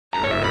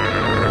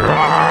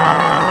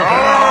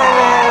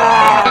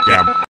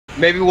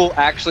Maybe we'll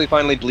actually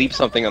finally bleep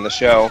something on the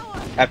show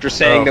after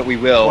saying that we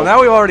will. Well,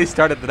 now we've already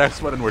started the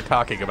next one and we're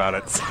talking about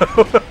it, so...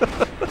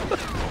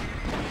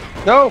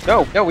 No,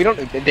 we don't.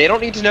 They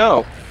don't need to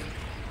know.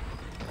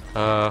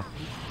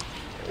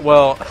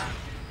 Well,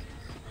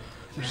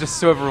 just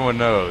so everyone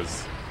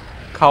knows,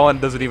 Colin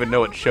doesn't even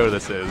know what show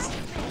this is,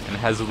 and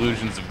has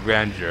illusions of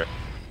grandeur.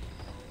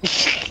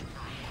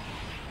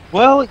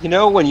 Well, you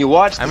know, when you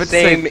watch I the would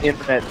same say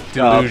internet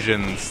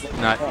delusions,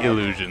 not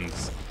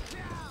illusions.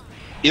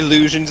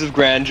 illusions of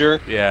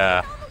grandeur,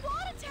 Yeah.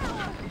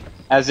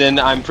 as in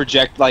I'm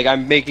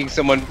I'm making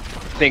someone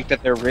think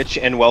that they're rich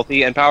and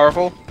wealthy and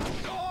powerful.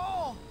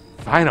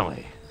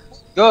 Finally.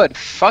 Good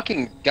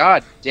fucking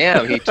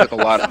goddamn, he took a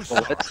lot of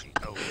bullets.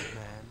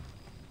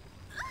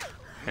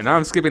 And now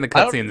I'm skipping the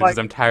cutscenes because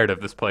I'm tired of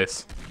this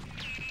place.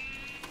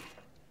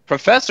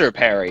 Professor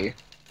Perry.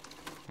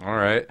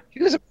 Alright.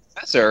 He was a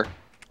professor.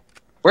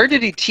 Where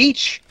did he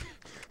teach?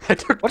 I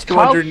took What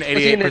college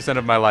 288%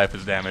 of my life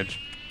as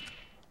damage.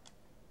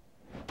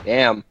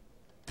 Damn.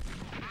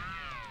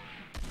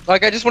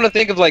 Like, I just want to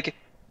think of, like,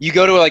 you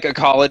go to, like, a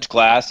college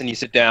class and you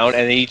sit down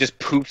and then he just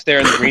poops there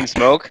in the green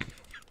smoke.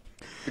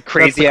 The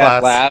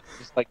crazy-ass laugh.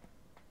 Just like...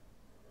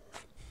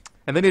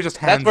 And then he just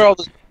hands...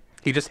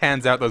 He just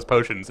hands out those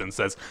potions and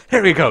says,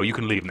 "Here you go, you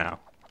can leave now."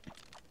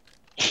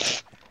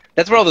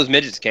 That's where all those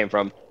midgets came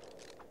from.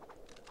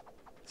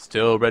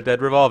 Still Red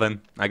Dead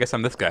revolving. I guess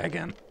I'm this guy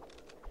again.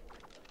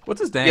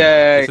 What's his name?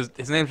 Yay.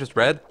 His name's just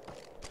Red?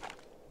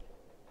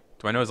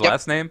 Do I know his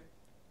last name?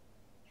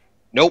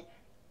 Nope.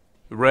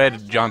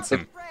 Red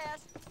Johnson.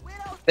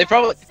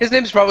 His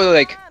name's probably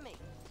like,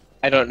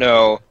 I don't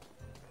know,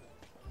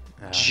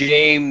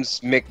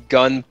 James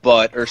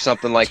McGunbutt or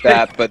something like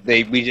that, but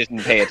we just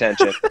didn't pay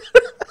attention.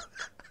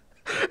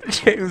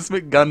 James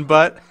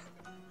McGunbutt.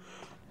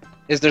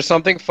 Is there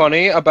something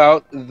funny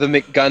about the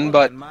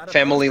McGunbutt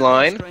family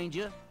line?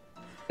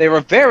 They were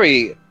a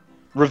very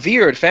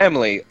revered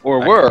family, or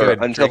were,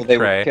 until they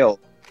were killed.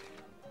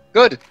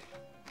 Good.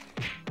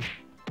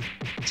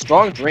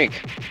 Strong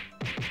drink.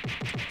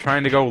 I'm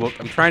trying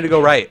to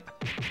go right.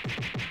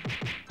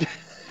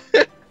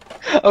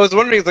 I was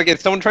wondering, like, is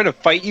someone trying to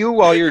fight you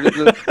while you're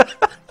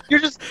you're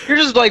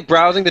just like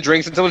browsing the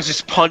drinks and someone's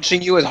just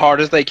punching you as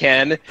hard as they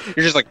can.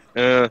 You're just like,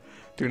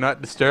 Do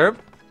not disturb.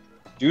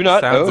 Do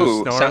not. Sounds of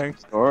Oh, snoring.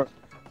 Snore.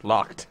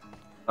 Locked.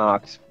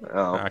 Locked.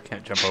 Oh. I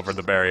can't jump over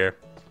the barrier.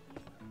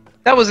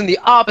 That was in the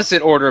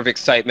opposite order of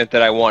excitement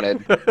that I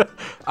wanted.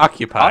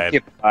 Occupied.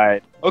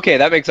 Occupied. Okay,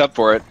 that makes up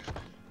for it.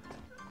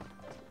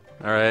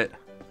 Alright.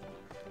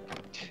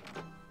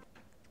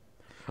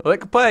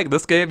 Like playing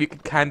this game, you can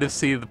kind of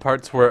see the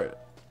parts where,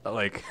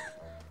 like,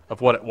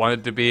 of what it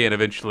wanted to be and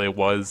eventually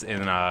was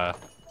in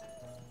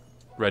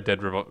Red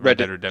Dead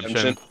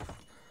Redemption.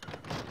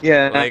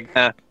 Yeah. Like,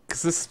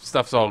 because this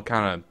stuff's all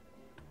kind of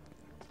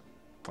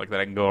like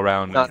that I can go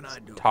around and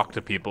talk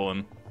to people,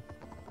 and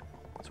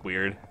it's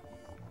weird.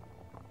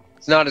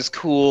 It's not as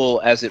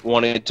cool as it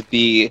wanted to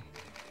be.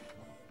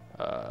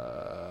 What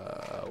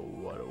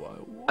do I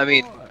want? I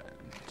mean,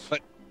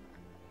 but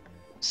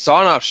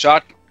sawn-off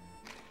shotgun.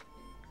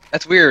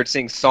 That's weird,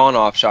 seeing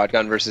sawn-off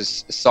shotgun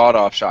versus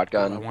sawed-off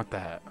shotgun. I want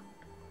that.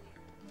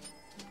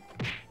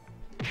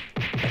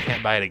 I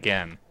can't buy it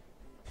again.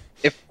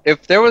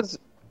 If there was...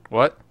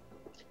 What?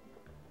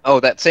 Oh,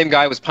 that same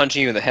guy was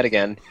punching you in the head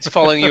again. He's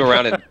following you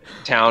around in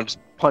town, just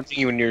punching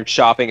you when you're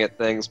shopping at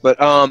things. But,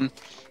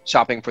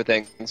 shopping for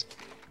things.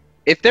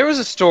 If there was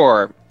a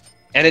store,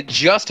 and it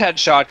just had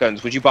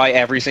shotguns, would you buy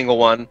every single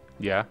one?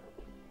 Yeah.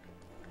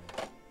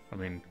 I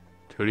mean,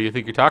 who do you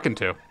think you're talking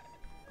to?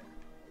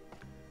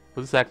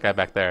 Who's that guy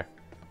back there?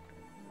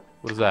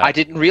 What is that? I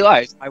didn't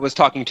realize I was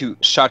talking to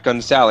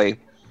Shotgun Sally.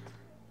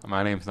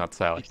 My name's not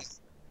Sally.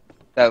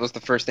 That was the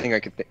first thing I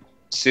could think.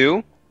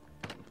 Sue?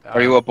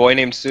 Are you a boy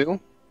named Sue?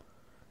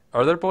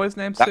 Are there boys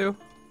named Sue?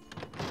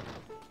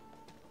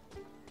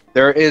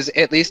 There is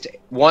at least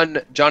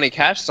one Johnny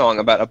Cash song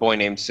about a boy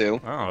named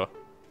Sue. Oh.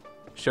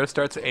 Show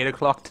starts at 8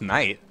 o'clock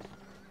tonight.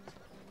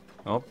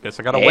 Oh, guess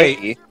I gotta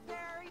wait.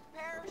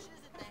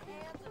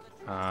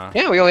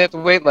 Yeah, we only have to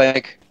wait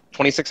like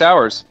 26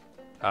 hours.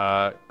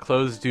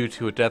 Closed due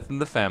to a death in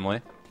the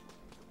family.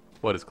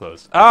 What is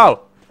closed?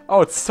 Oh!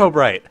 Oh, it's so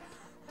bright.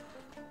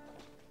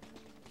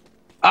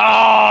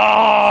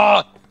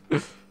 Ah!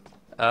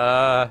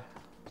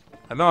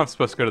 I know I'm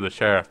supposed to go to the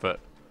sheriff, but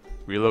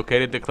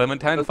relocated to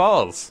Clementine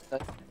Falls.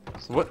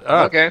 What?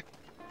 Okay.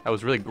 That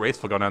was really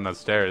graceful going down those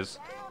stairs.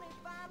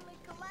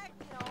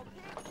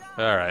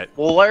 Alright.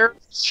 Well, there's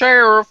the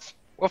sheriff.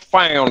 We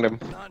found him.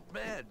 Not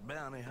bad,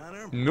 bounty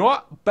hunter.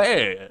 Not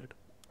bad.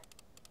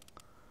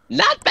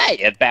 Not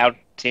bad,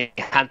 bounty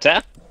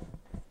hunter.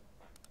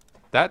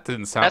 That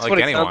didn't sound That's like what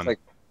it anyone. sounds like.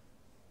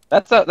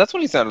 That's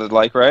what he sounded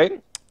like,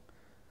 right?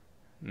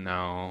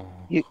 No.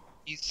 He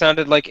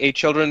sounded like a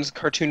children's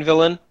cartoon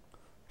villain.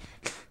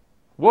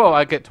 Whoa,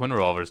 I get twin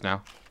revolvers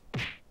now.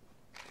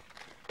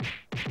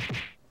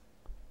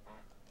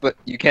 But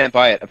you can't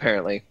buy it,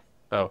 apparently.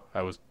 Oh,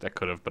 I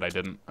could have, but I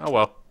didn't. Oh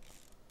well.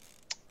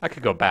 I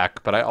could go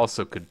back, but I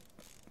also could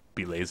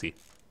be lazy.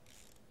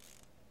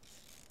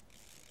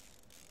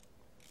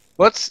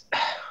 What's?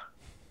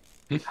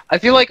 I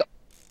feel like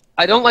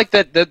I don't like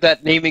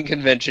that naming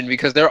convention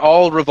because they're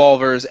all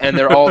revolvers and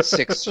they're all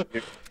six.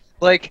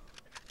 Like,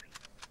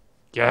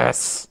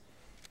 Yes.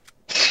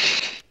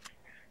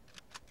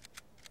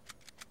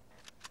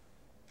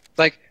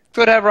 like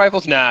could have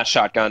rifles. Nah,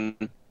 shotgun.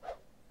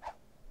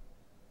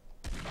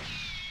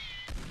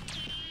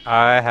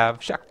 I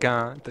have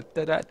shotgun.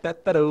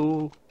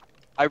 Da-da-da-da-da-do.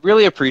 I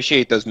really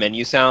appreciate those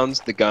menu sounds.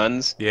 The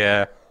guns.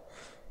 Yeah.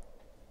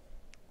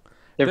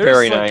 They're There's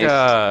very like,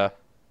 nice.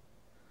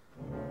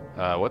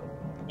 What?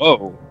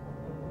 Whoa.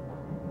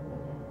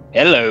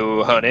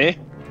 Hello, honey.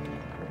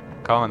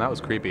 Colin, that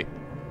was creepy.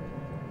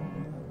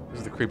 This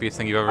is the creepiest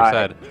thing you've ever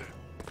said.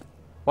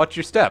 Watch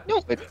your step.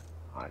 No, it's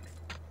not.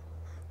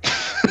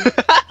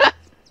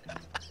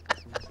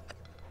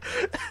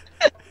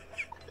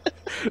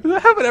 Does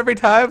that happen every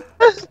time?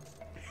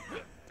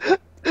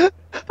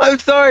 I'm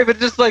sorry, but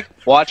just like,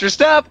 watch your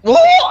step, whoa,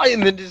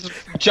 and then just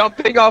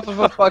jumping off of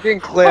a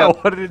fucking cliff. I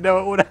wanted to know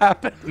it would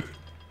happen.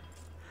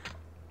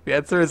 The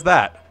answer is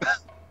that.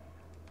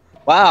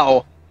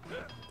 Wow.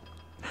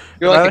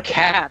 You're like a Right?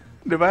 cat.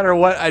 No matter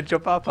what I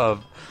jump off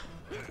of.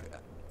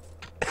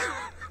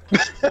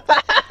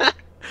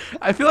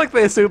 I feel like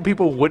they assume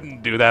people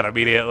wouldn't do that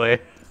immediately.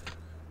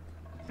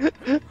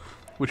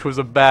 Which was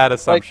a bad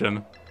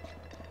assumption.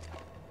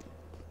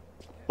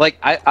 Like,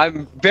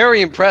 I'm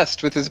very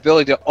impressed with his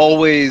ability to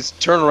always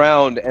turn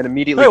around and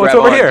immediately Hey, what's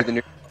grab over on here? to the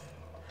new...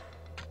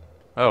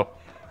 Oh.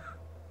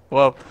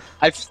 Well,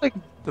 I feel like,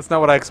 that's not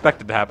what I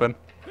expected to happen.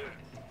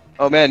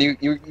 oh man, you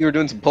were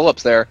doing some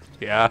pull-ups there.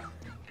 Yeah.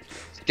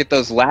 Get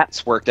those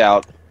lats worked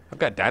out. I've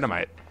got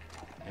dynamite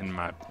in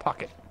my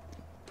pocket.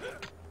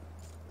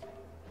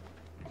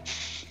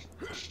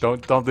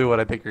 Don't do what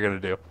I think you're gonna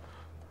do.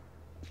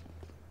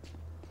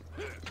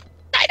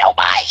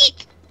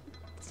 Dynamite!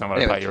 That's not what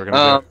Anyway, I thought you were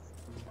gonna do.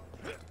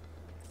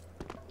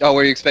 Oh,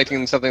 were you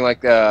expecting something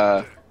like,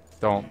 Don't.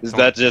 Is don't-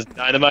 that just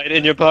dynamite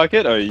in your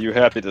pocket? Or are you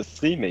happy to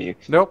see me?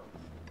 Nope.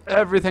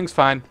 Everything's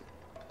fine.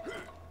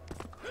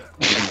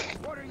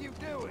 What are you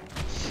doing?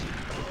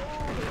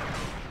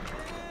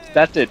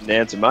 That didn't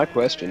answer my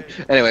question.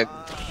 Anyway,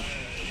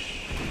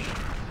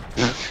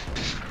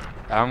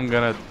 I'm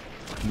gonna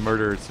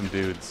murder some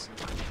dudes.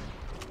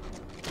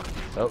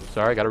 Oh,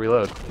 sorry, gotta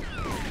reload.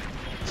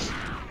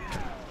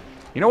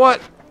 You know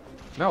what?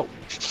 No.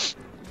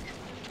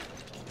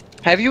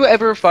 have you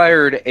ever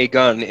fired a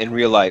gun in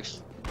real life?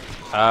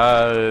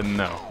 No,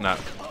 not.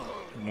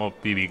 Well,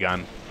 BB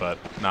gun, but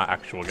not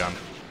actual gun.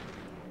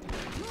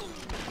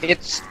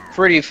 It's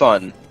pretty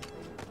fun.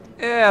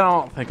 Yeah, I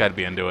don't think I'd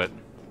be into it.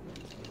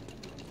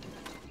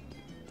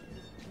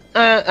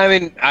 I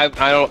mean, I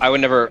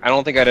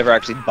don't think I'd ever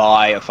actually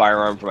buy a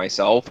firearm for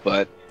myself,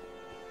 but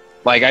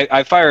like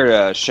I fired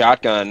a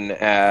shotgun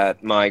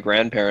at my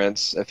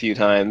grandparents a few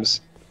times,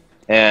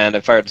 and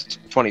I fired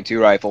 22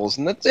 rifles,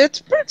 and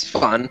it's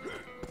fun.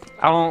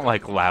 I don't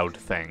like loud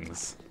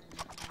things.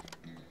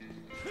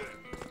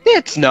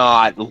 It's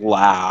not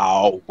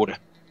loud.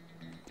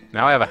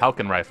 Now I have a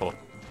Halcon rifle.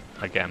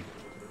 Again.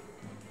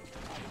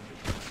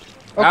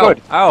 Oh, Ow,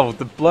 good. ow,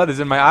 the blood is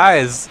in my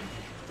eyes.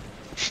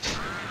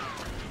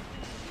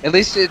 At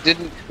least it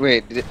didn't.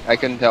 Wait, I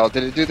couldn't tell.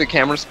 Did it do the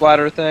camera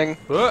splatter thing?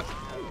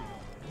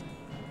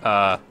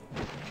 Oh.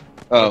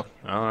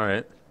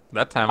 Alright.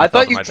 That time I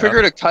thought of you my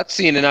triggered job. a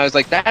cutscene, and I was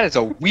like, that is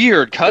a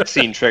weird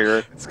cutscene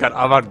trigger. It's got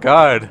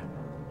avant-garde.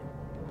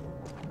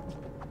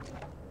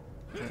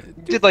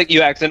 Did like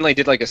you accidentally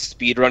did like a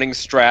speedrunning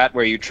strat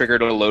where you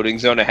triggered a loading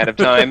zone ahead of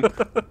time?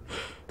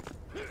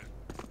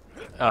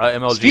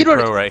 MLG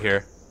Speedrunning- Pro right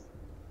here.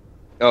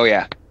 Oh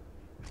yeah.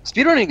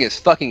 Speedrunning is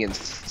fucking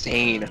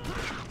insane.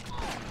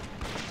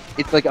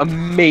 It's like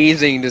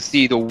amazing to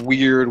see the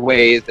weird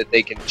ways that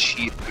they can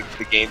cheat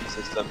the game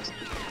systems.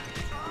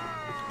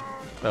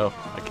 Oh,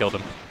 I killed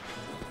him.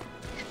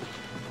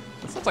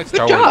 That sounds like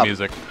Star Good Wars job.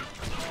 music.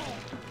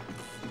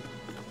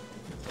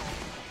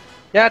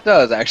 Yeah, it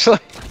does actually.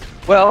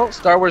 Well,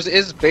 Star Wars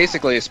is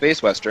basically a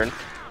space western,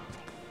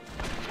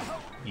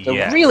 so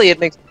Yeah. really it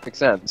makes perfect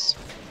sense.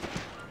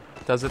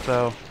 Does it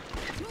though?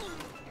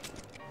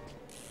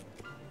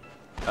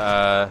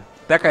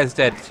 That guy's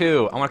dead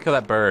too. I want to kill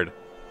that bird.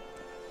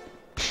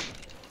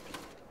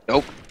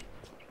 Nope.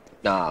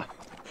 Nah.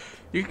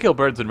 You can kill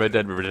birds in Red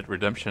Dead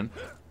Redemption.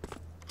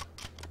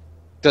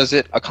 Does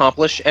it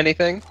accomplish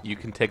anything? You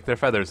can take their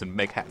feathers and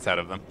make hats out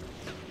of them.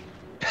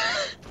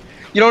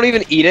 You don't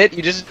even eat it.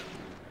 You just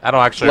I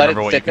don't actually Let it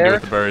remember what you sit can do there?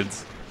 with the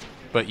birds,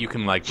 but you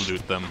can like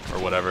loot them or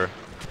whatever.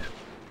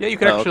 Yeah, you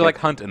can Oh, actually okay. like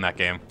hunt in that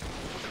game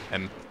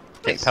and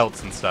take Nice.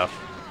 pelts and stuff.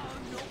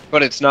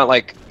 But it's not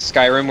like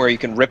Skyrim where you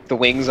can rip the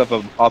wings off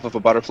of a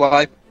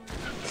butterfly.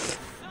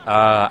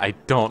 I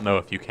don't know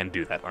if you can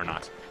do that or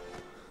not.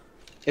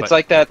 It's But-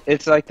 like that.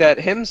 It's like that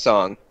hymn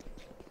song.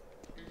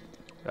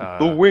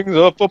 The Uh, wings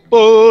of a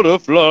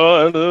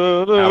butterfly. I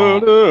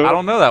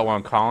don't know that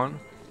one, Colin.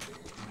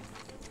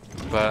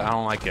 But I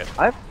don't like it.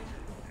 I've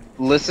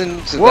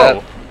listened to Whoa!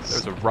 that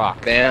There's a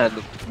rock. band.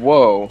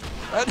 Whoa.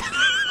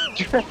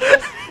 Where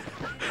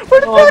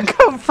did that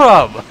come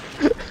from?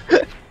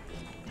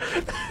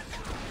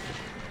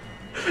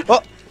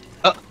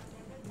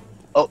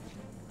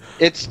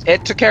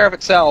 It took care of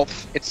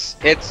itself. It's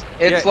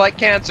Yeah. like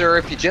cancer.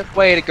 If you just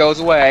wait, it goes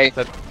away.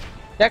 That,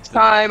 Next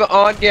time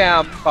on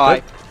Yam.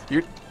 Bye.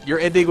 you're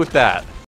ending with that.